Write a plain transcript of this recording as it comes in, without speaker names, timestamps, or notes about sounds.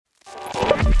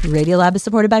Radiolab is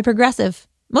supported by Progressive.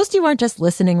 Most of you aren't just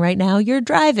listening right now. You're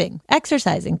driving,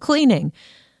 exercising, cleaning.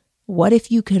 What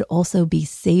if you could also be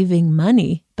saving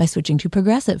money by switching to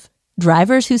Progressive?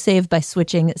 Drivers who save by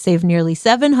switching save nearly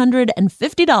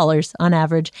 $750 on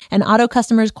average, and auto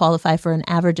customers qualify for an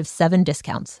average of 7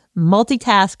 discounts.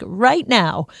 Multitask right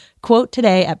now. Quote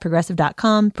today at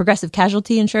Progressive.com. Progressive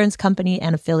Casualty Insurance Company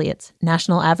and Affiliates.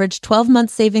 National average 12-month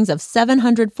savings of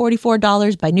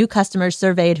 $744 by new customers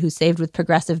surveyed who saved with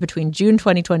Progressive between June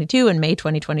 2022 and May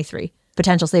 2023.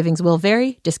 Potential savings will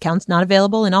vary. Discounts not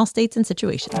available in all states and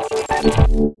situations.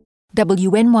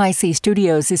 WNYC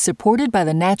Studios is supported by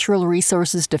the Natural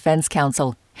Resources Defense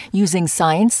Council. Using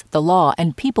science, the law,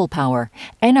 and people power,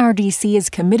 NRDC is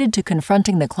committed to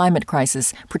confronting the climate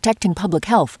crisis, protecting public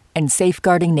health, and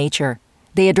safeguarding nature.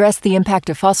 They address the impact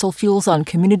of fossil fuels on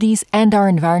communities and our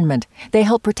environment. They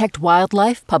help protect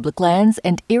wildlife, public lands,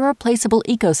 and irreplaceable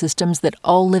ecosystems that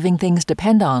all living things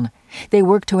depend on. They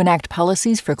work to enact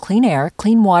policies for clean air,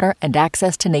 clean water, and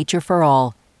access to nature for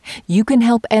all. You can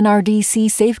help NRDC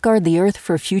safeguard the Earth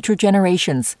for future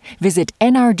generations. Visit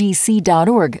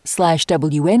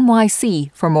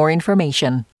nrdc.org/WNYC for more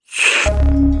information.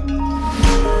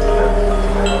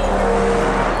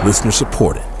 Listener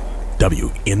supported.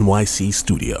 WNYC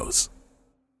Studios.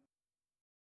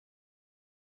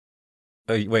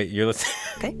 Oh, wait, you're listening?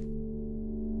 Okay.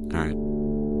 All right.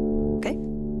 Okay.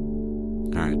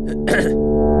 All right.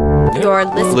 You're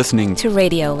Listening to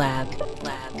Radiolab.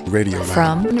 Radio Lab.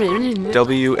 From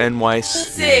WNYC.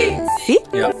 See?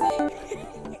 Yep.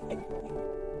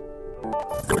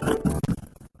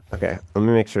 Okay, let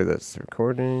me make sure that's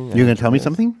recording. You're going to tell me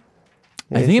something?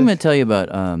 I think I'm going to tell you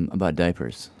about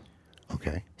diapers.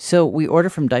 Okay. So we order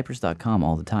from diapers.com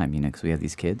all the time, because we have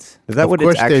these kids. Is that Of what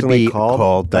course it's actually they'd be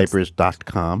called?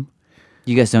 diapers.com.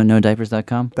 You guys don't know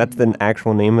diapers.com? That's the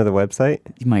actual name of the website?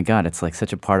 My God, it's like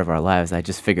such a part of our lives. I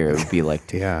just figure it would be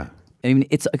like... Yeah. I mean,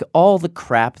 it's like all the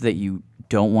crap that you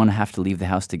don't want to have to leave the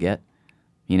house to get,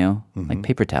 like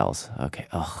paper towels. Okay.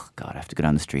 Oh, God, I have to go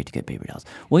down the street to get paper towels.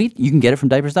 Well, you can get it from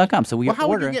diapers.com. So we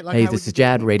order. Hey, this is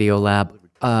Jad, Radiolab.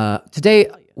 Today,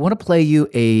 I want to play you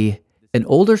an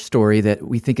older story that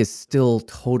we think is still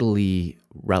totally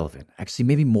relevant. Actually,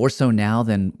 maybe more so now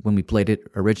than when we played it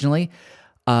originally.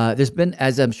 There's been,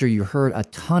 as I'm sure you heard, a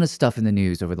ton of stuff in the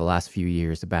news over the last few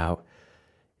years about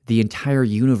the entire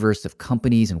universe of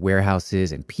companies and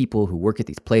warehouses and people who work at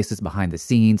these places behind the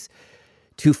scenes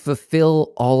to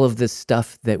fulfill all of this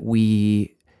stuff that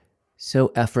we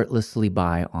so effortlessly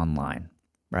buy online,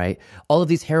 right? All of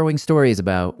these harrowing stories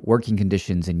about working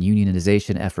conditions and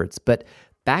unionization efforts. But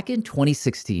back in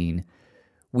 2016,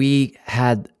 we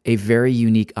had a very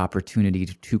unique opportunity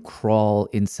to crawl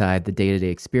inside the day-to-day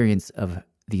experience of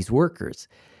these workers.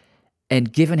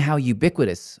 And given how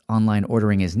ubiquitous online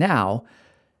ordering is now,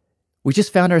 we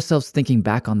just found ourselves thinking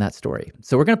back on that story.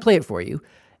 So we're going to play it for you.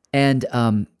 And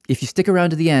if you stick around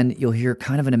to the end, you'll hear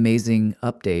kind of an amazing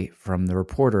update from the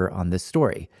reporter on this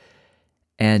story.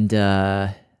 And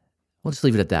we'll just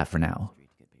leave it at that for now.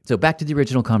 So back to the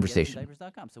original conversation.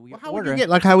 How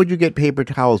would you get paper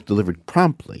towels delivered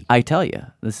promptly? I tell you,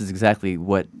 this is exactly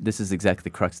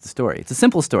the crux of the story. It's a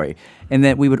simple story. And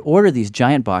that we would order these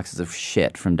giant boxes of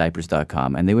shit from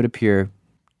diapers.com, and they would appear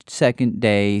second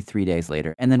day, 3 days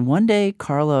later. And then one day,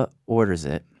 Carla orders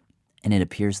it, and it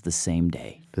appears the same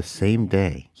day. The same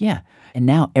day? Yeah. And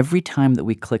now every time that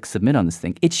we click submit on this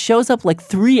thing, it shows up like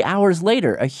 3 hours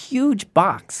later, a huge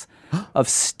box of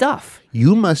stuff.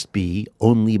 You must be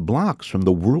only blocks from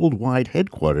the worldwide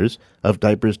headquarters of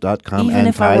diapers.com Even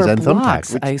and Ties and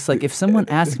blocks, Thumbtacks. It's like if someone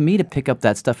asked me to pick up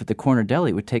that stuff at the corner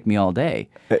deli, it would take me all day.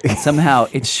 And somehow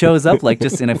it shows up like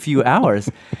just in a few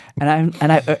hours. And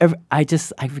I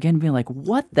began being like,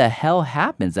 what the hell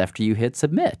happens after you hit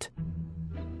submit?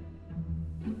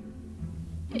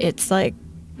 It's like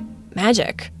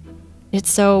magic. It's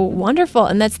so wonderful,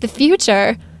 and that's the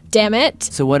future. Damn it.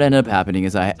 So what ended up happening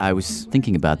is I was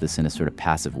thinking about this in a sort of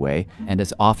passive way. And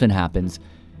as often happens,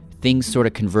 things sort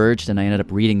of converged, and I ended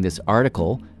up reading this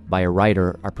article by a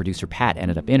writer our producer Pat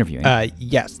ended up interviewing.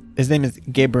 Yes. His name is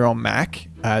Gabriel Mack.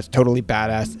 He's a totally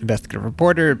badass investigative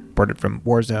reported from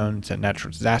war zones and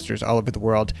natural disasters all over the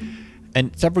world.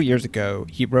 And several years ago,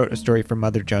 he wrote a story for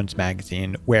Mother Jones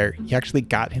magazine where he actually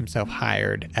got himself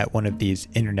hired at one of these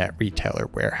internet retailer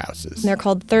warehouses. And they're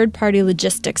called third-party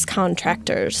logistics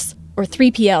contractors, or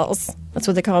 3PLs. That's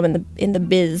what they call them in the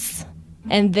biz.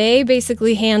 And they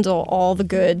basically handle all the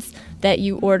goods that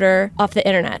you order off the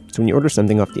internet. So when you order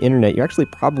something off the internet, you're actually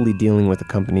probably dealing with a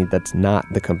company that's not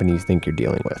the company you think you're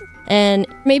dealing with. And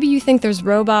maybe you think there's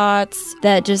robots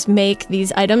that just make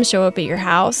these items show up at your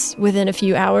house within a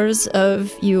few hours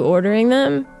of you ordering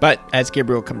them. But as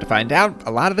Gabriel come to find out,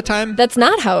 a lot of the time, that's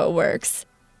not how it works.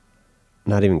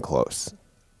 Not even close.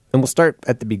 And we'll start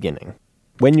at the beginning.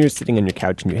 When you're sitting on your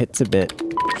couch and you hit submit,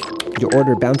 your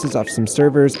order bounces off some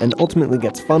servers and ultimately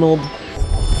gets funneled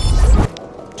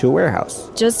to a warehouse.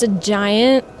 Just a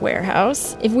giant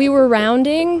warehouse. If we were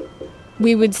rounding,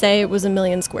 we would say it was 1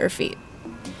 million square feet.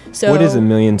 So what is 1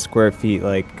 million square feet?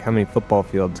 Like, how many football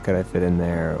fields could I fit in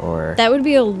there? Or that would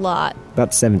be a lot.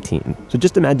 About 17. So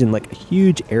just imagine like a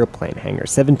huge airplane hangar,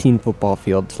 17 football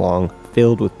fields long,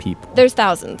 filled with people. There's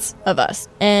thousands of us.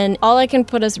 And all I can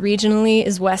put us regionally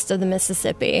is west of the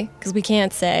Mississippi, because we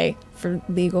can't say, for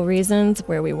legal reasons,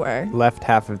 where we were. Left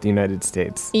half of the United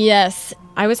States. Yes.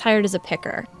 I was hired as a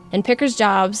picker. And pickers'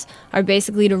 jobs are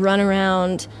basically to run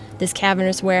around this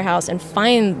cavernous warehouse and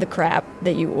find the crap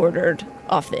that you ordered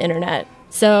off the internet.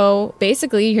 So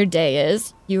basically your day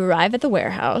is you arrive at the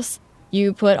warehouse,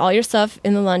 you put all your stuff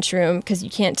in the lunchroom because you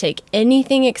can't take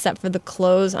anything except for the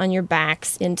clothes on your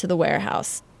backs into the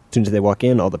warehouse. As soon as they walk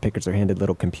in, all the pickers are handed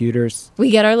little computers.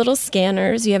 We get our little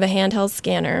scanners. You have a handheld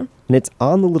scanner. And it's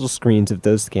on the little screens of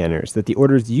those scanners that the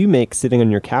orders you make sitting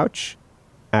on your couch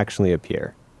actually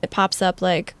appear. It pops up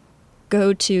like,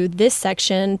 go to this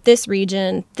section, this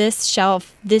region, this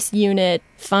shelf, this unit,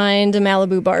 find a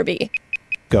Malibu Barbie.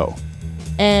 Go.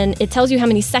 And it tells you how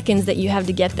many seconds that you have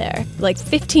to get there. Like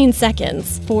 15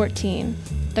 seconds. 14,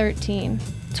 13,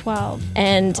 12.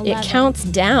 And 11, it counts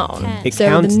down. 10. It so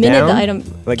counts the minute down? the item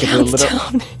like counts it's a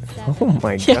little... down. Oh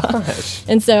my gosh.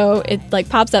 And so it like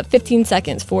pops up 15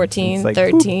 seconds, 14, like,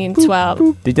 13, boop, boop, 12.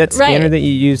 Boop. Did that scanner right. that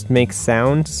you used make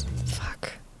sounds?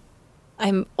 Fuck.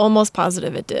 I'm almost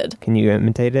positive it did. Can you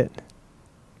imitate it?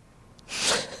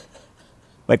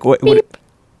 Like what? Beep,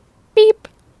 beep,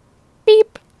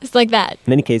 beep. It's like that.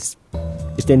 In any case,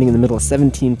 you're standing in the middle of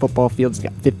 17 football fields. You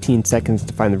got 15 seconds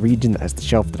to find the region that has the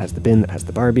shelf, that has the bin, that has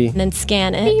the Barbie. And then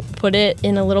scan it, beep, put it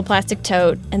in a little plastic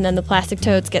tote, and then the plastic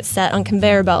totes get set on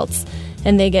conveyor belts,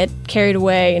 and they get carried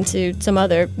away into some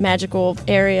other magical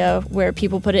area where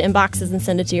people put it in boxes and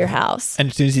send it to your house. And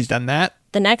as soon as he's done that,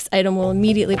 the next item will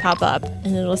immediately pop up, and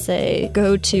it'll say,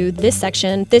 go to this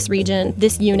section, this region,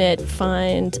 this unit,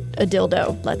 find a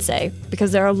dildo, let's say.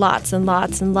 Because there are lots and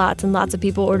lots and lots and lots of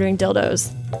people ordering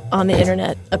dildos on the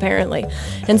internet, apparently.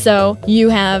 And so you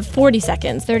have 40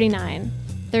 seconds, 39,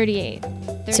 38,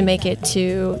 to make it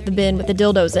to the bin with the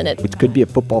dildos in it. Which could be a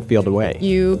football field away.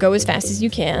 You go as fast as you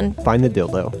can. Find the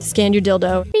dildo. Scan your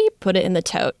dildo. Beep, put it in the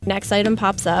tote. Next item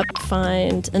pops up.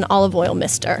 Find an olive oil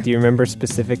mister. Do you remember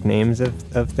specific names of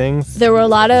things? There were a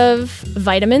lot of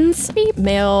vitamins. Beep.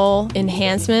 Male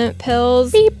enhancement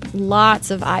pills. Beep.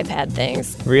 Lots of iPad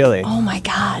things. Really? Oh my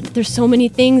God. There's so many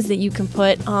things that you can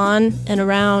put on and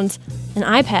around an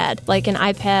iPad. Like an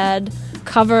iPad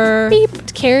cover,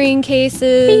 beep, carrying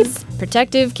cases, beep,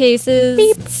 protective cases,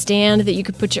 beep, stand that you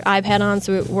could put your iPad on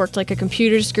so it worked like a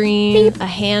computer screen, beep, a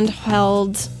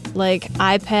handheld like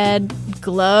iPad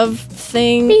glove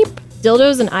thing. Beep.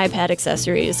 Dildos and iPad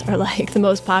accessories are like the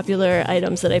most popular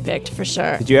items that I picked for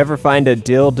sure. Did you ever find a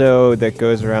dildo that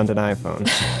goes around an iPhone?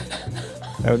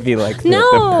 That would be like the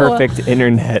perfect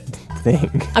internet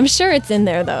thing. I'm sure it's in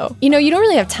there though. You know, you don't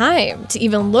really have time to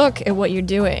even look at what you're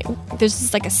doing. There's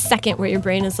just like a second where your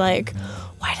brain is like,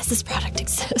 why does this product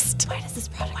exist? Why does this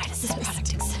product exist? Why does this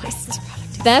product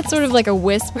exist? That's sort of like a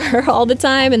whisper all the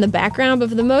time in the background, but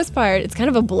for the most part, it's kind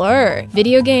of a blur.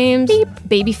 Video games, beep,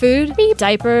 baby food, beep,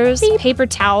 diapers, beep, paper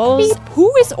towels. Beep.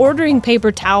 Who is ordering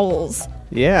paper towels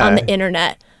on the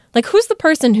internet? Like, who's the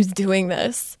person who's doing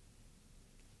this?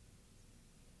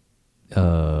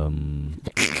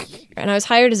 And I was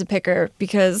hired as a picker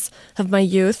because of my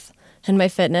youth and my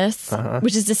fitness,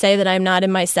 which is to say that I'm not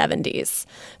in my 70s,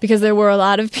 because there were a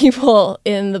lot of people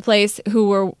in the place who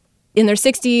were in their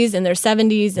 60s and their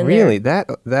 70s. And really?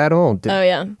 That old? Oh,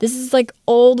 yeah. This is like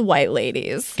old white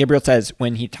ladies. Gabriel says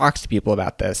when he talks to people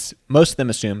about this, most of them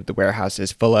assume the warehouse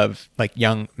is full of like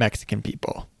young Mexican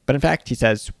people. But in fact, he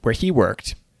says where he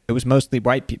worked, it was mostly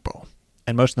white people.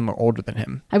 And most of them are older than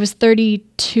him. I was 31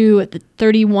 at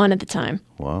the time.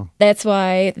 Wow. That's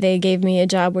why they gave me a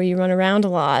job where you run around a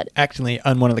lot. Actually,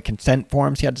 on one of the consent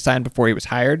forms he had to sign before he was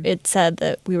hired, it said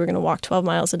that we were going to walk 12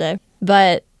 miles a day.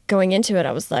 But going into it,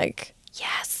 I was like,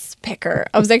 yes, picker.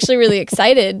 I was actually really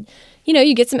excited. You know,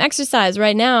 you get some exercise.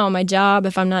 Right now, my job,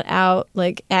 if I'm not out,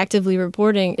 like, actively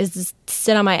reporting, is to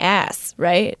sit on my ass,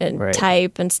 right? And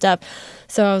type and stuff.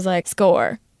 So I was like,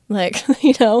 score. Like,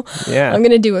 Yeah. I'm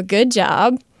going to do a good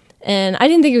job. And I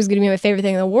didn't think it was going to be my favorite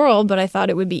thing in the world, but I thought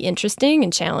it would be interesting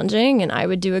and challenging, and I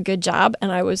would do a good job.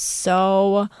 And I was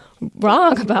so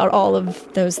wrong about all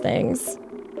of those things.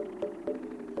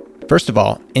 First of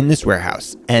all, in this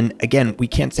warehouse, and again, we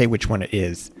can't say which one it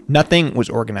is, nothing was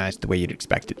organized the way you'd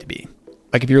expect it to be.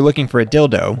 Like if you're looking for a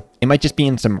dildo, it might just be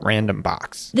in some random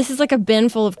box. This is like a bin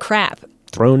full of crap.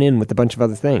 Thrown in with a bunch of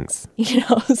other things.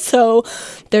 So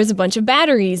there's a bunch of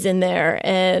batteries in there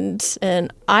and an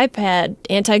iPad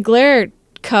anti-glare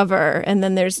cover, and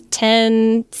then there's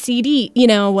 10 CD,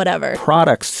 whatever.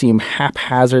 Products seem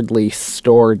haphazardly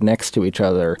stored next to each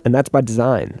other. And that's by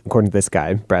design, according to this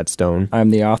guy, Brad Stone. I'm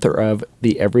the author of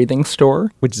The Everything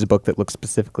Store, which is a book that looks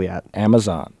specifically at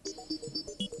Amazon.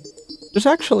 There's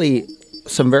actually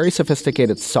some very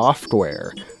sophisticated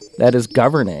software that is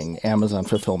governing Amazon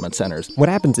fulfillment centers. What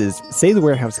happens is, say the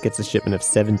warehouse gets a shipment of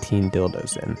 17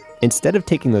 dildos in. Instead of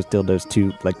taking those dildos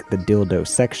to, the dildo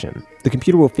section, the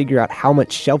computer will figure out how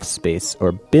much shelf space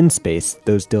or bin space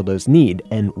those dildos need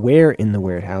and where in the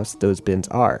warehouse those bins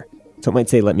are. So it might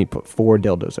say, let me put 4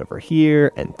 dildos over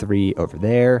here and 3 over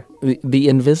there. The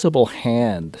invisible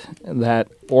hand that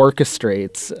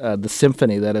orchestrates the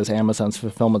symphony that is Amazon's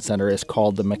fulfillment center is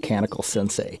called the mechanical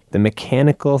sensei. The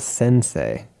mechanical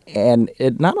sensei. And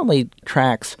it not only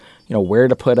tracks, where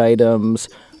to put items,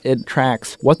 it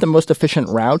tracks what the most efficient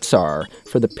routes are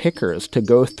for the pickers to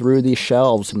go through these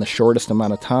shelves in the shortest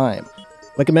amount of time.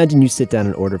 Like imagine you sit down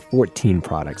and order 14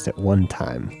 products at one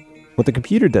time. What the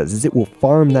computer does is it will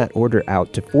farm that order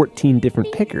out to 14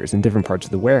 different pickers in different parts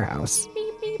of the warehouse.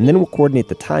 And then it will coordinate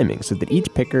the timing so that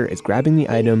each picker is grabbing the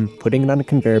item, putting it on a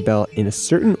conveyor belt in a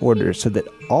certain order so that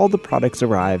all the products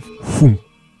arrive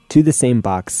to the same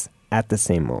box at the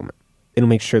same moment. It'll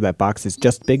make sure that box is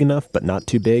just big enough, but not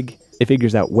too big. It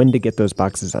figures out when to get those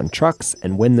boxes on trucks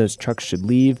and when those trucks should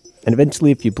leave. And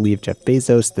eventually, if you believe Jeff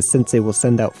Bezos, the sensei will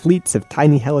send out fleets of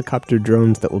tiny helicopter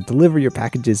drones that will deliver your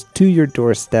packages to your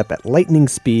doorstep at lightning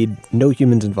speed, no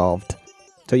humans involved.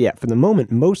 So yeah, for the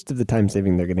moment, most of the time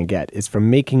saving they're going to get is from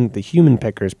making the human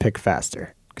pickers pick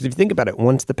faster. Because if you think about it,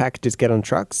 once the packages get on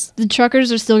trucks, the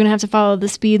truckers are still going to have to follow the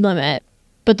speed limit.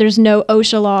 But there's no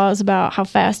OSHA laws about how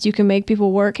fast you can make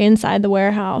people work inside the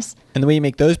warehouse. And the way you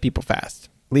make those people fast,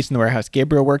 at least in the warehouse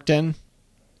Gabriel worked in,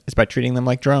 is by treating them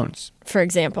like drones. For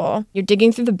example, you're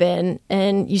digging through the bin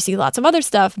and you see lots of other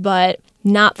stuff, but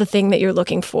not the thing that you're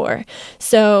looking for.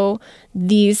 So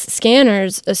these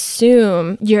scanners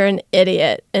assume you're an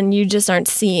idiot and you just aren't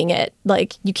seeing it.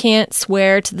 Like, you can't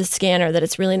swear to the scanner that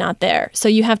it's really not there. So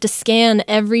you have to scan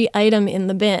every item in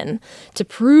the bin to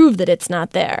prove that it's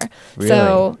not there. Really?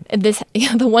 So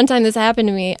the one time this happened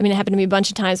to me, it happened to me a bunch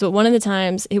of times, but one of the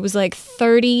times it was like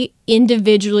 30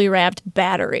 individually wrapped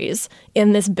batteries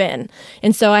in this bin.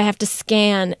 And so I have to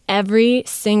scan every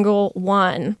single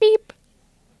one. Beep,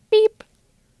 beep,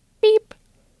 beep,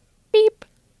 beep,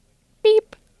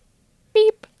 beep,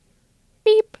 beep,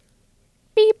 beep,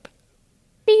 beep,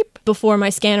 beep, before my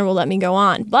scanner will let me go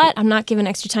on. But I'm not given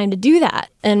extra time to do that.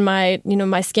 And my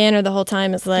scanner the whole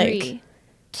time is like 3,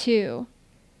 2,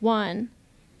 1,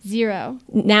 0.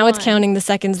 Now it's counting the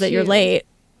seconds that you're late.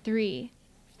 3,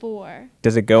 4.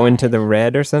 does it go into the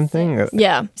red or something?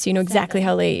 Yeah, so you know exactly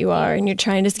how late you are, and you're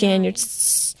trying to scan your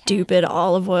stupid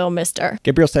olive oil mister.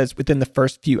 Gabriel says within the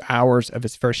first few hours of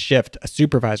his first shift, a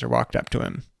supervisor walked up to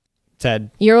him,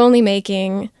 said, "You're only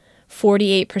making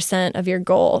 48% of your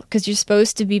goal because you're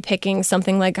supposed to be picking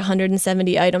something like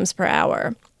 170 items per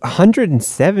hour."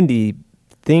 170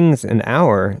 things an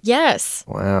hour? Yes.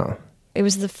 Wow. It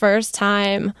was the first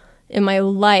time in my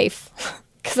life,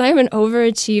 because I'm an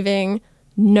overachieving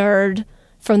nerd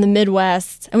from the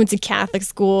Midwest. I went to Catholic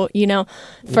school,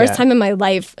 First time in my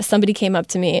life, somebody came up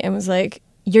to me and was like,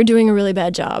 "You're doing a really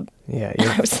bad job." Yeah.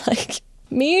 I was like,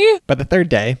 "Me?" But the third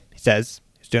day, he says,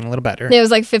 he's doing a little better. It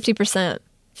was like 50%.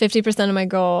 50% of my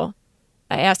goal.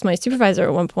 I asked my supervisor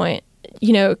at one point,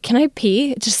 "Can I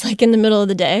pee just like in the middle of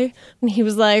the day?" And he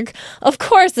was like, "Of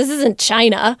course, this isn't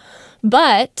China,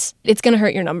 but it's going to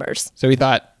hurt your numbers." So he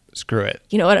thought, screw it.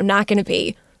 You know what? I'm not going to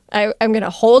pee. I'm going to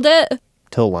hold it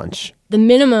till lunch. The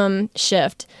minimum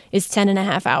shift is 10 and a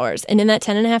half hours. And in that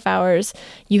 10 and a half hours,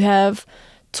 you have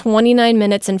 29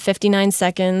 minutes and 59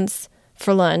 seconds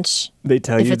for lunch. They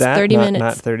tell if you it's that? 30 minutes,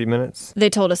 not 30 minutes? They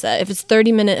told us that. If it's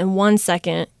 30 minutes and 1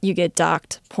 second, you get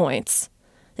docked points.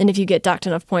 And if you get docked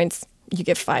enough points, you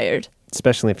get fired.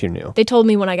 Especially if you're new. They told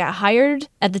me when I got hired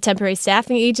at the temporary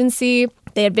staffing agency,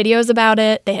 they had videos about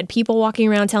it. They had people walking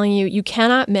around telling you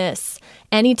cannot miss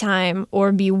any time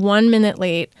or be 1 minute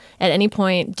late at any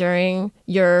point during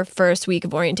your first week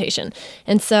of orientation.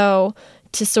 And so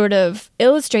to sort of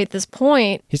illustrate this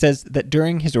point, He says that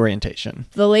during his orientation,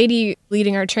 the lady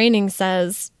leading our training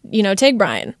says, take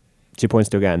Brian. She points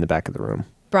to a guy in the back of the room.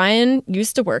 Brian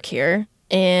used to work here,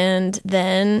 and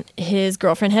then his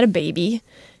girlfriend had a baby,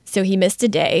 so he missed a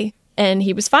day, and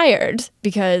he was fired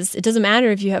because it doesn't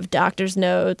matter if you have doctor's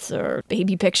notes or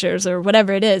baby pictures or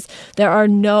whatever it is. There are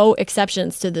no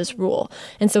exceptions to this rule.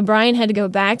 And so Brian had to go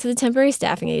back to the temporary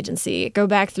staffing agency, go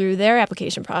back through their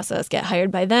application process, get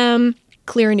hired by them,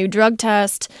 clear a new drug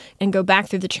test, and go back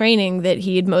through the training that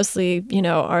he had mostly,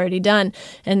 already done.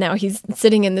 And now he's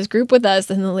sitting in this group with us,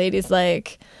 and the lady's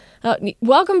like, oh,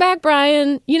 welcome back,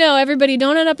 Brian. Everybody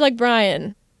don't end up like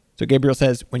Brian. So Gabriel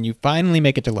says when you finally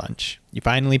make it to lunch, you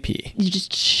finally pee. You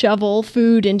just shovel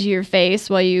food into your face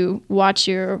while you watch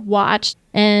your watch.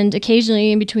 And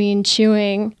occasionally in between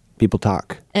chewing, people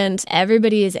talk. And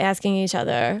everybody is asking each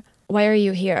other, why are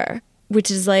you here? Which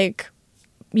is like,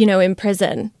 in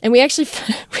prison. And we actually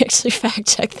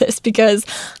fact-checked this because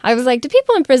I was like, do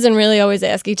people in prison really always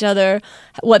ask each other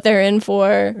what they're in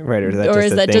for? Right, or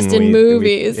is that just in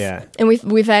movies? Yeah. And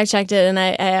we fact-checked it, and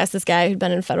I asked this guy who'd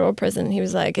been in federal prison, and he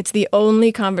was like, it's the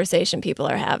only conversation people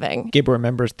are having. Gabriel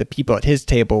remembers the people at his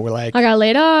table were like, I got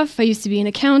laid off. I used to be an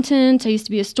accountant. I used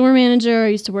to be a store manager. I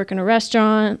used to work in a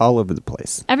restaurant. All over the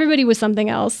place. Everybody was something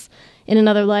else in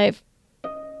another life.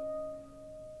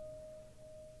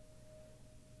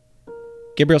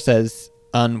 Gabriel says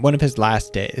on one of his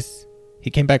last days, he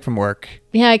came back from work.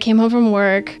 Yeah, I came home from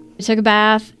work. I took a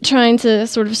bath, trying to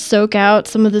sort of soak out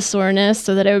some of the soreness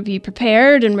so that I would be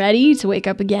prepared and ready to wake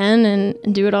up again and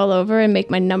do it all over and make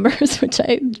my numbers, which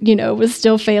I, was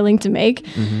still failing to make.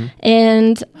 Mm-hmm.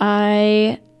 And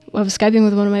I was Skyping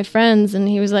with one of my friends, and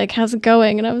he was like, how's it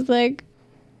going? And I was like,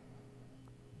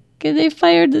 they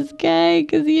fired this guy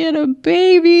because he had a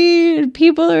baby and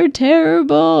people are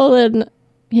terrible. And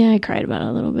yeah, I cried about it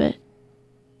a little bit.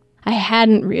 I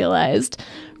hadn't realized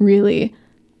really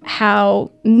how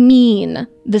mean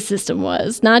the system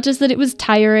was. Not just that it was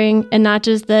tiring and not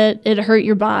just that it hurt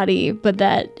your body, but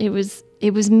that it was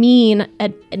mean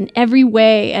in every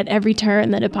way, at every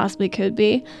turn that it possibly could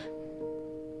be.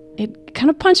 It kind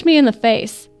of punched me in the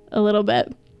face a little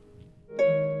bit.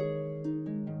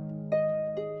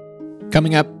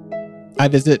 Coming up, I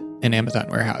visit an Amazon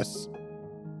warehouse.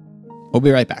 We'll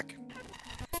be right back.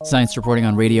 Science Reporting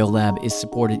on Radiolab is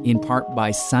supported in part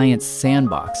by Science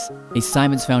Sandbox, a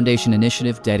Simons Foundation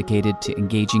initiative dedicated to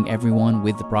engaging everyone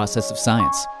with the process of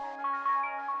science.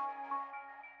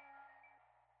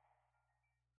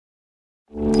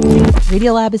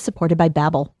 Radiolab is supported by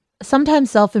Babbel.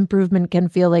 Sometimes self-improvement can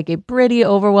feel like a pretty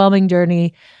overwhelming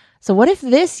journey. So what if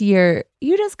this year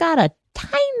you just got a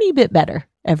tiny bit better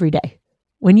every day?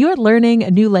 When you're learning a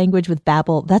new language with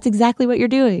Babbel, that's exactly what you're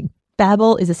doing.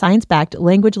 Babbel is a science-backed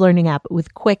language learning app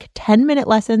with quick 10-minute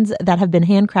lessons that have been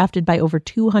handcrafted by over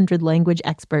 200 language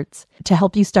experts to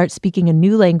help you start speaking a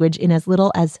new language in as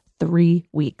little as 3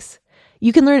 weeks.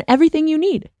 You can learn everything you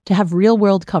need to have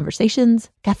real-world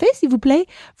conversations, café s'il vous plaît,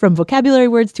 from vocabulary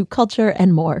words to culture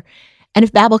and more. And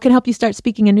if Babbel can help you start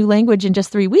speaking a new language in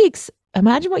just 3 weeks,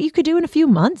 imagine what you could do in a few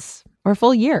months or a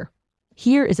full year.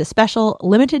 Here is a special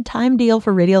limited time deal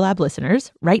for Radiolab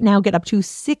listeners. Right now, get up to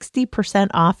 60%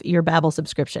 off your Babbel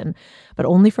subscription, but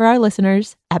only for our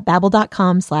listeners at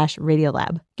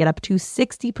babbel.com/Radiolab. Get up to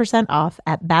 60% off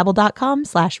at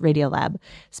babbel.com/Radiolab,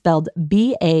 spelled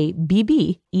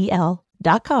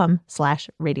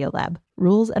BABBEL.com/Radiolab.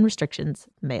 Rules and restrictions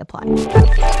may apply.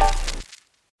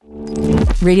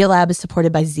 Radiolab is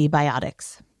supported by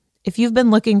ZBiotics. If you've been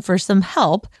looking for some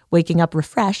help waking up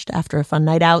refreshed after a fun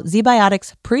night out,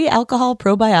 ZBiotics Pre-Alcohol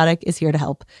Probiotic is here to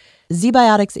help.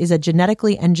 ZBiotics is a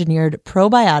genetically engineered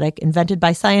probiotic invented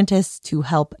by scientists to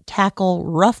help tackle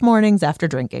rough mornings after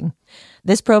drinking.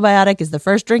 This probiotic is the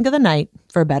first drink of the night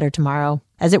for a better tomorrow,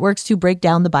 as it works to break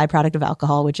down the byproduct of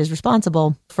alcohol, which is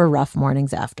responsible for rough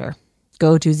mornings after.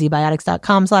 Go to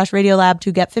zbiotics.com/Radiolab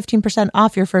to get 15%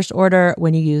 off your first order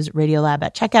when you use Radiolab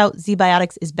at checkout.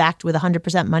 ZBiotics is backed with a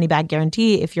 100% money-back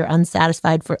guarantee. If you're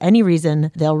unsatisfied for any reason,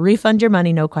 they'll refund your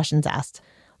money, no questions asked.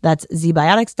 That's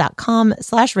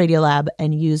zbiotics.com/Radiolab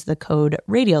and use the code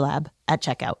Radiolab at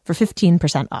checkout for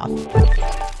 15% off.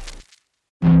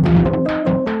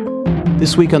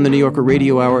 This week on the New Yorker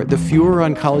Radio Hour, the furor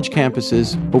on college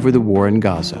campuses over the war in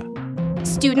Gaza.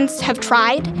 Students have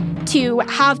tried to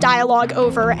have dialogue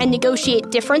over and negotiate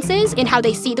differences in how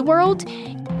they see the world,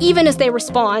 even as they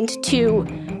respond to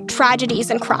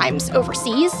tragedies and crimes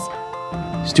overseas.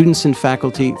 Students and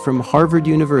faculty from Harvard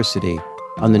University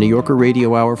on the New Yorker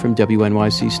Radio Hour from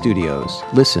WNYC Studios.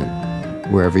 Listen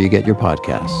wherever you get your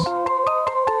podcasts.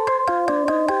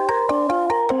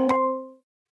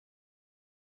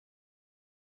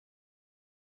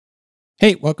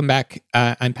 Hey, welcome back.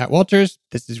 I'm Pat Walters.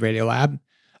 This is Radiolab.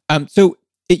 So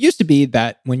it used to be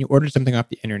that when you ordered something off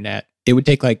the internet, it would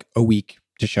take like a week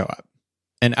to show up.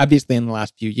 And obviously in the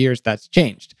last few years, that's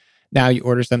changed. Now you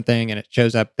order something and it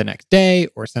shows up the next day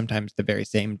or sometimes the very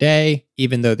same day,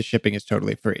 even though the shipping is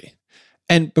totally free.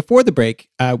 And before the break,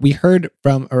 we heard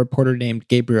from a reporter named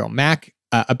Gabriel Mack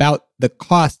about the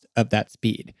cost of that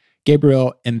speed.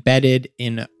 Gabriel embedded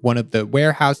in one of the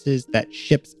warehouses that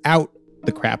ships out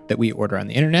the crap that we order on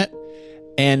the internet.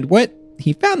 And what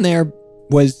he found there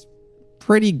was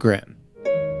pretty grim.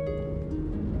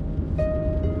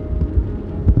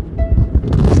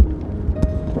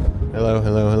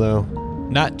 Hello.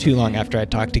 Not too long after I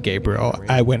talked to Gabriel,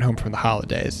 I went home from the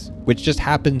holidays, which just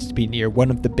happens to be near one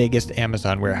of the biggest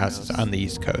Amazon warehouses on the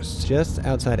East Coast. Just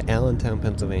outside Allentown,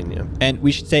 Pennsylvania. And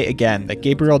we should say again that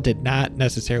Gabriel did not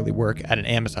necessarily work at an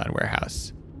Amazon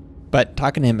warehouse. But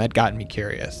talking to him had gotten me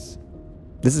curious.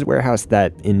 This is a warehouse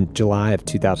that in July of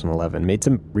 2011 made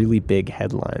some really big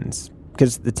headlines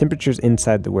because the temperatures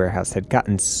inside the warehouse had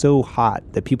gotten so hot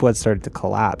that people had started to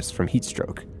collapse from heat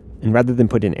stroke. And rather than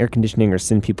put in air conditioning or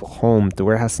send people home, the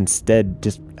warehouse instead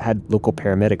just had local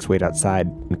paramedics wait outside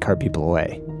and cart people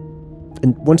away.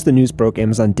 And once the news broke,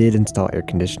 Amazon did install air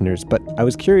conditioners, but I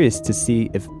was curious to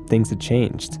see if things had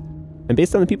changed. And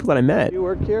based on the people that I met, You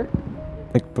work here?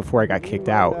 like before I got kicked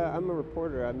out, I'm a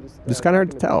reporter. I'm just. it's kind of hard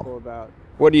to tell.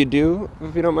 What do you do,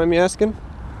 if you don't mind me asking?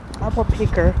 I'm a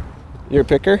picker. You're a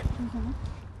picker?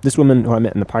 This woman who I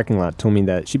met in the parking lot told me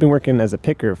that she'd been working as a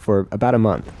picker for about a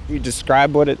month. You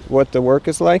describe what the work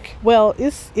is like? Well,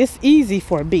 it's easy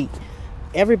for me.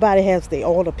 Everybody has their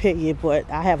own opinion, but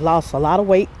I have lost a lot of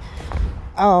weight.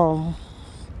 I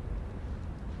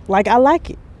like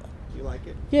it. You like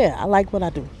it? Yeah, I like what I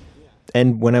do.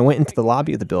 And when I went into the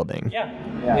lobby of the building,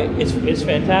 It's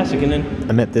fantastic. And then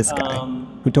I met this guy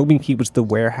who told me he was the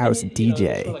warehouse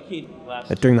DJ.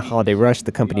 That during the holiday rush,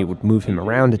 the company would move him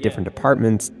around to different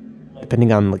departments,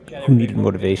 depending on who needed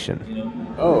motivation.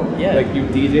 Oh, yeah. Like you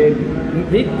DJ'd?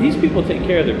 These people take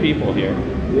care of their people here.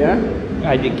 Yeah?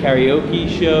 I did karaoke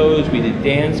shows. We did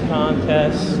dance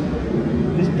contests.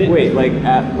 Wait,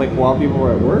 while people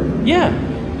were at work? Yeah.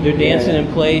 They're dancing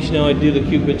in place. I do the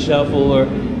Cupid Shuffle or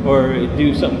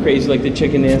do something crazy like the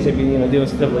chicken dance. I'd be, doing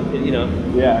stuff like that,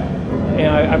 Yeah. And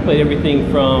I played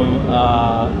everything from,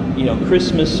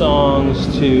 Christmas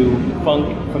songs to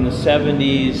funk from the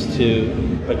 70s to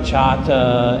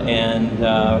bachata and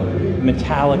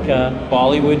Metallica,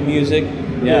 Bollywood music.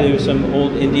 Yeah. There were some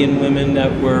old Indian women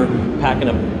that were packing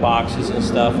up boxes and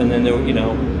stuff. And then there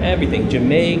were, everything,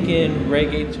 Jamaican,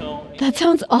 reggaeton. That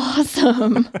sounds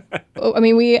awesome. I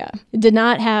mean, we did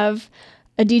not have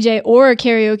a DJ or a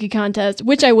karaoke contest,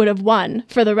 which I would have won,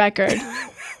 for the record.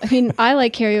 I mean, I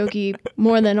like karaoke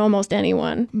more than almost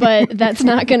anyone, but that's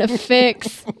not going to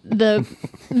fix the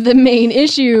main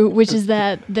issue, which is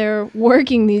that they're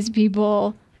working these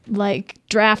people like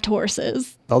draft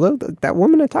horses. Although that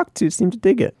woman I talked to seemed to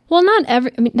dig it. Well,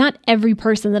 not every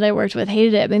person that I worked with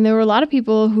hated it. I mean, there were a lot of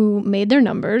people who made their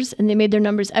numbers, and they made their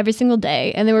numbers every single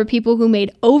day. And there were people who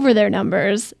made over their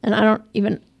numbers, and I don't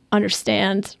even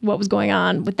understand what was going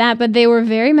on with that, but they were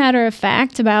very matter of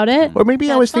fact about it. Or maybe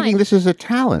I was thinking this is a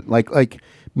talent. Like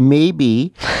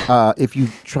maybe if you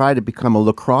try to become a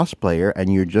lacrosse player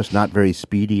and you're just not very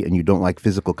speedy and you don't like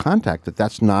physical contact,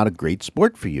 that's not a great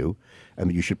sport for you. I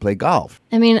mean, you should play golf.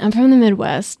 I mean, I'm from the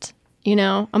Midwest.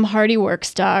 I'm hardy work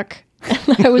stock.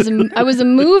 I was a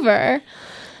mover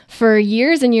for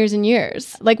years and years and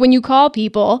years. Like when you call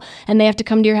people and they have to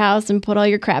come to your house and put all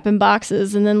your crap in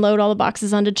boxes and then load all the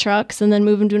boxes onto trucks and then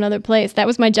move them to another place. That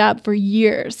was my job for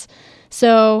years.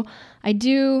 So I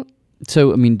do.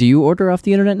 So, I mean, do you order off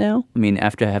the internet now? I mean,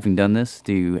 after having done this,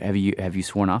 have you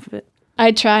sworn off of it?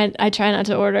 I try not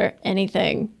to order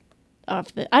anything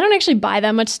off I don't actually buy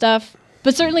that much stuff.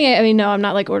 But certainly, no, I'm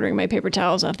not like ordering my paper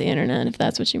towels off the internet, if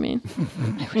that's what you mean.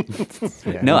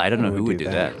 No, I don't know who would do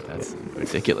that. That's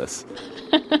ridiculous.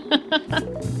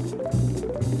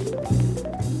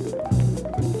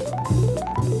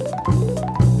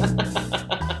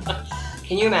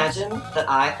 Can you imagine that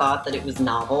I thought that it was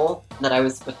novel that I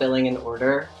was fulfilling an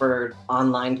order for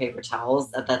online paper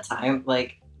towels at that time?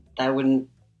 Like,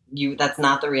 that's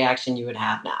not the reaction you would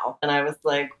have now. And I was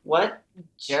like, what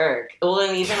jerk. Well,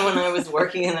 and even when I was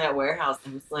working in that warehouse,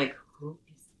 I was like, who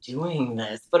is doing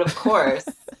this? But of course,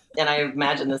 and I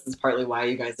imagine this is partly why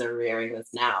you guys are airing this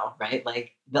now, right?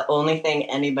 Like the only thing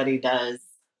anybody does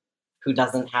who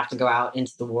doesn't have to go out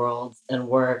into the world and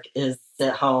work is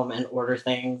sit home and order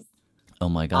things. Oh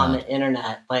my God. On the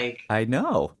internet. Like, I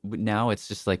know. Now it's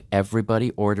just like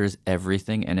everybody orders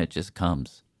everything and it just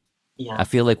comes. Yeah. I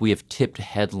feel like we have tipped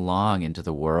headlong into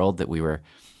the world that we were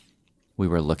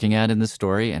looking at in the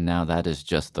story, and now that is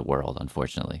just the world,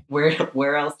 unfortunately.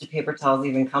 Where else do paper towels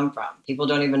even come from? People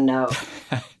don't even know.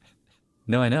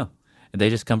 No, I know. They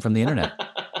just come from the internet.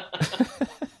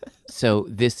 So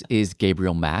this is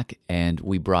Gabriel Mack, and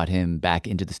we brought him back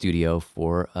into the studio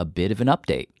for a bit of an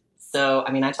update. So,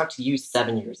 I mean, I talked to you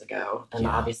 7 years ago, and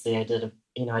obviously I did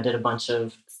a bunch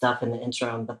of stuff in the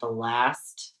interim, but the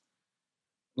last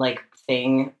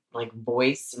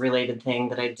voice related thing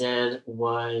that I did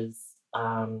was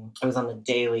I was on the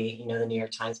Daily, the New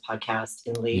York Times podcast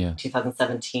in late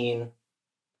 2017,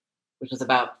 which was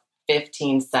about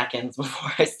 15 seconds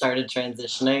before I started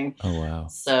transitioning. Oh, wow.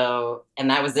 So, and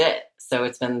that was it. So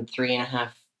it's been 3.5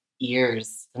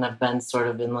 years, and I've been sort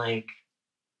of in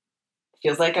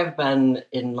feels like I've been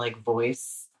in Mm-hmm.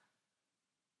 voice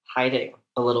hiding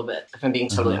a little bit, if I'm being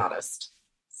totally honest.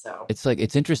 So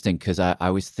it's interesting because I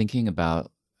was thinking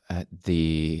about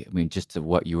just to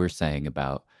what you were saying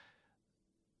about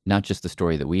not just the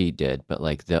story that we did, but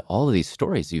all of these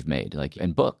stories you've made,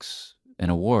 in books and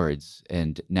awards,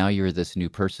 and now you're this new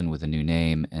person with a new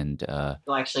name. And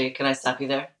well, actually, can I stop you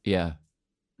there? Yeah.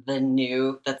 That's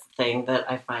the thing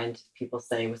that I find people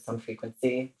say with some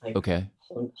frequency, okay,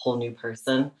 whole new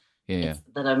person. Yeah.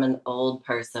 That I'm an old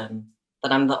person,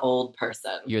 that I'm the old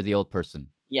person. You're the old person.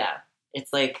 Yeah.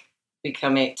 It's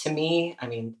becoming, to me, I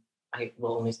mean, I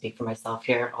will only speak for myself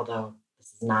here, although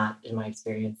this is not, in my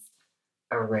experience,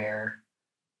 a rare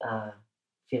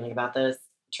feeling about this.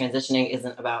 Transitioning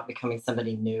isn't about becoming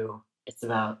somebody new. It's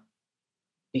about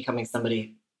becoming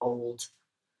somebody old,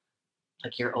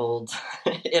 your old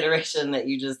iteration that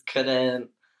you just couldn't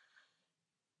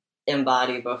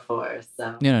embody before.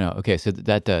 So No. Okay, so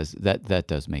that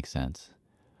does make sense.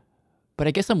 But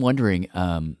I guess I'm wondering,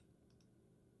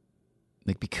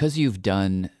 because you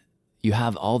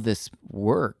have all this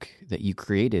work that you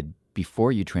created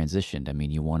before you transitioned. I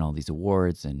mean, you won all these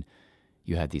awards and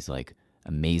you had these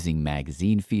amazing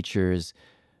magazine features,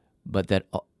 but that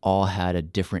all had a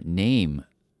different name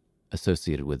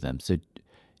associated with them. So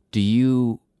do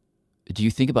you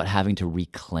think about having to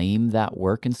reclaim that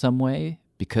work in some way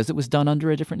because it was done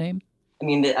under a different name? I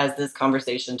mean, as this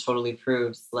conversation totally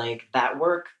proves, that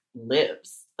work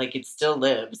lives. It still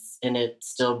lives and it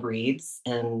still breathes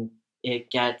and it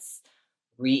gets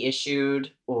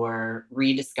reissued or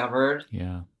rediscovered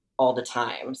all the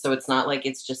time. So it's not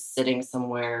it's just sitting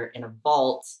somewhere in a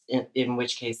vault, in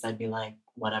which case I'd be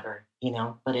whatever,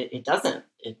 but it doesn't.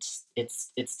 It's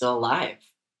still alive.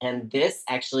 And this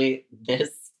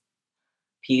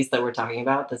piece that we're talking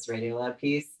about, this Radiolab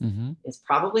piece, is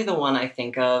probably the one I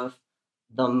think of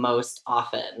the most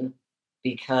often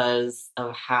because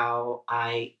of how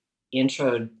I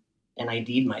introed and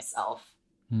ID'd myself.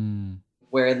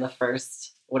 Where in the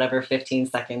first, 15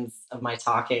 seconds of my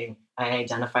talking, I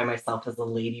identify myself as a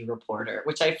lady reporter,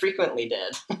 which I frequently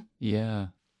did. Yeah.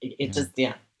 It's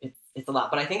a lot.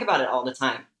 But I think about it all the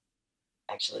time,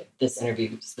 actually, this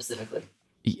interview specifically.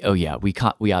 Oh, yeah. We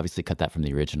obviously cut that from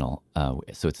the original,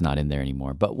 so it's not in there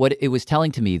anymore. But what it was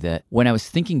telling to me that when I was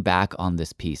thinking back on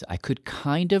this piece, I could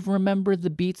kind of remember the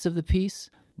beats of the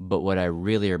piece, but what I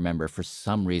really remember for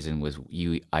some reason was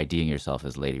you IDing yourself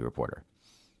as lady reporter.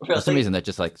 Really? For some reason, that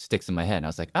just sticks in my head. And I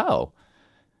was like, oh,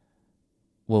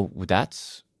 well,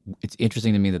 it's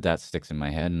interesting to me that sticks in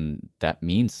my head and that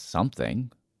means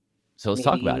something. So let's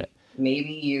talk about it.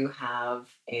 Maybe you have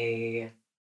a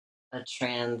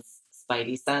trans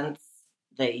spidey sense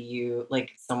that you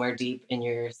somewhere deep in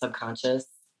your subconscious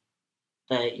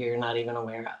that you're not even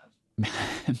aware of.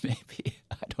 Maybe.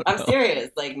 I don't know. I'm serious.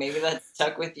 Maybe that's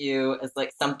stuck with you as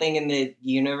something in the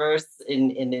universe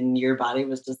in your body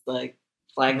was just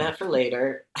flag that for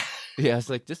later. Yeah, it's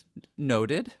just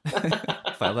noted.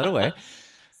 File that away.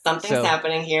 Something's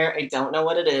happening here. I don't know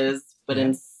what it is, but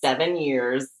in 7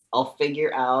 years, I'll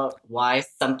figure out why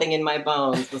something in my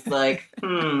bones was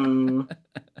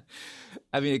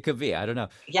I mean, it could be. I don't know.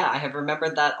 Yeah, I have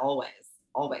remembered that always.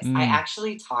 Always. I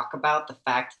actually talk about the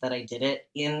fact that I did it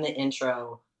in the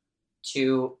intro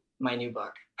to my new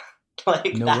book.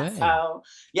 No that's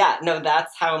way.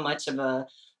 That's how much of a,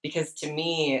 because to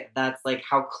me, that's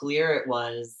how clear it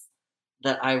was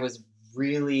that I was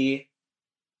really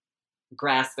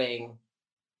grasping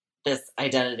this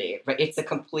identity. Right? It's a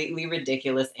completely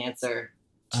ridiculous answer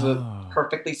to a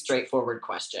perfectly straightforward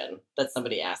question that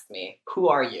somebody asked me. Who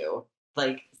are you?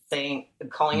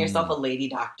 Calling yourself a lady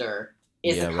doctor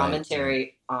is a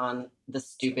commentary on the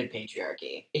stupid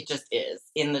patriarchy. It just is.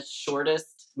 In the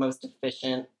shortest, most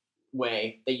efficient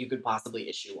way that you could possibly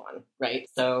issue one, right?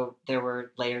 So there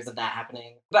were layers of that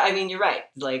happening. But I mean, you're right.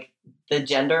 Like, the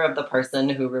gender of the person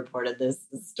who reported this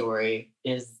story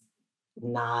is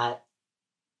not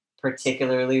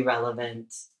particularly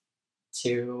relevant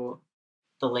to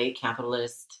the late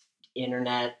capitalist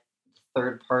internet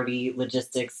third-party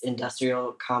logistics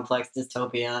industrial complex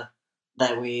dystopia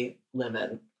that we live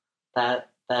in. That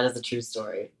is a true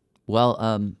story.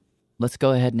 Well, let's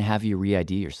go ahead and have you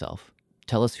re-ID yourself.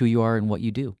 Tell us who you are and what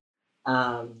you do.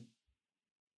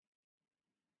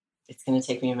 It's going to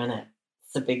take me a minute.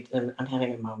 It's a big... I'm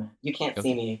having a moment. You can't Okay.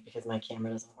 see me because my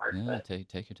camera doesn't work. Yeah, but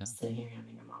take your time. I'm sitting here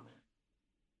having a moment.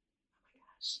 Oh my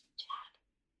gosh,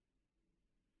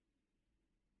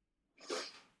 Chad.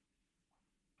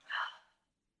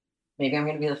 Maybe I'm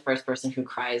going to be the first person who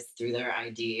cries through their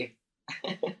ID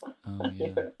on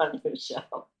your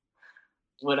show.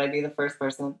 Would I be the first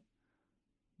person?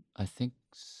 I think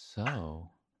so.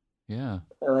 Yeah.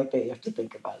 I like that you have to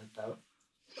think about it, though.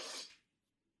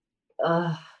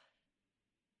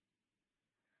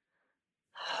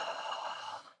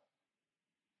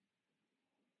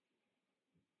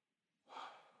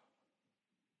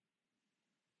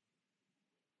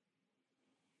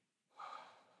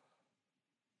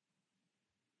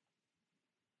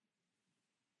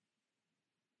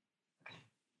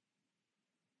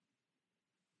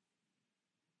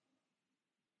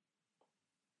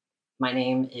 My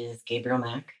name is Gabriel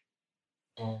Mack,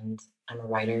 and I'm a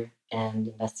writer and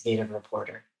investigative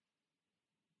reporter,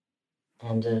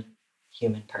 and a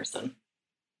human person.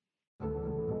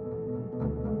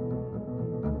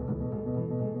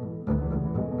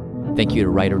 Thank you to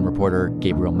writer and reporter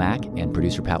Gabriel Mack and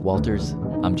producer Pat Walters.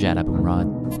 I'm Jad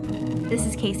Abumrad. This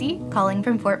is Casey, calling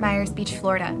from Fort Myers Beach,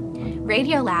 Florida.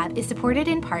 Radiolab is supported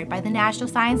in part by the National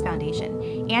Science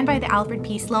Foundation and by the Alfred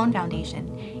P. Sloan Foundation,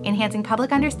 enhancing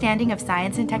public understanding of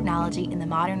science and technology in the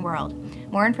modern world.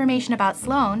 More information about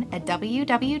Sloan at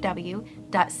www.sloan.org.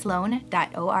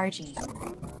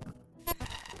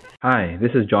 Hi,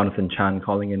 this is Jonathan Chan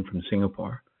calling in from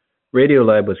Singapore.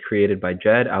 Radiolab was created by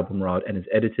Jad Abumrad and is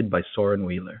edited by Soren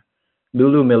Wheeler.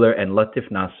 Lulu Miller and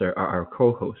Latif Nasser are our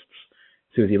co-hosts.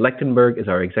 Susie Lechtenberg is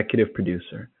our executive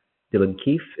producer. Dylan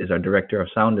Keefe is our director of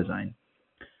sound design.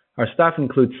 Our staff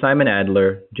includes Simon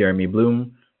Adler, Jeremy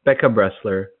Bloom, Becca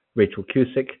Bressler, Rachel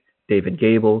Cusick, David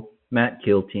Gable, Matt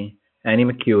Kilty, Annie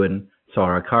McEwen,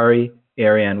 Sarah Kari,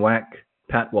 Ariane Wack,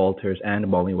 Pat Walters, and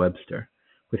Molly Webster,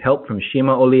 with help from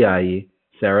Shima Oliayi,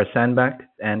 Sarah Sandbach,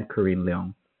 and Corinne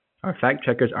Leong. Our fact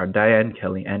checkers are Diane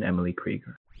Kelly and Emily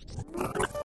Krieger.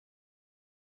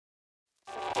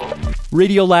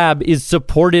 Radiolab is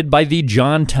supported by the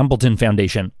John Templeton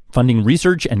Foundation, funding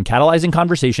research and catalyzing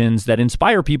conversations that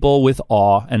inspire people with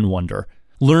awe and wonder.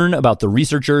 Learn about the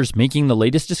researchers making the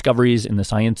latest discoveries in the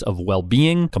science of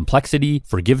well-being, complexity,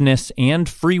 forgiveness, and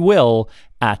free will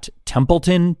at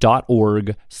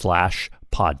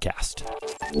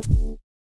templeton.org/podcast.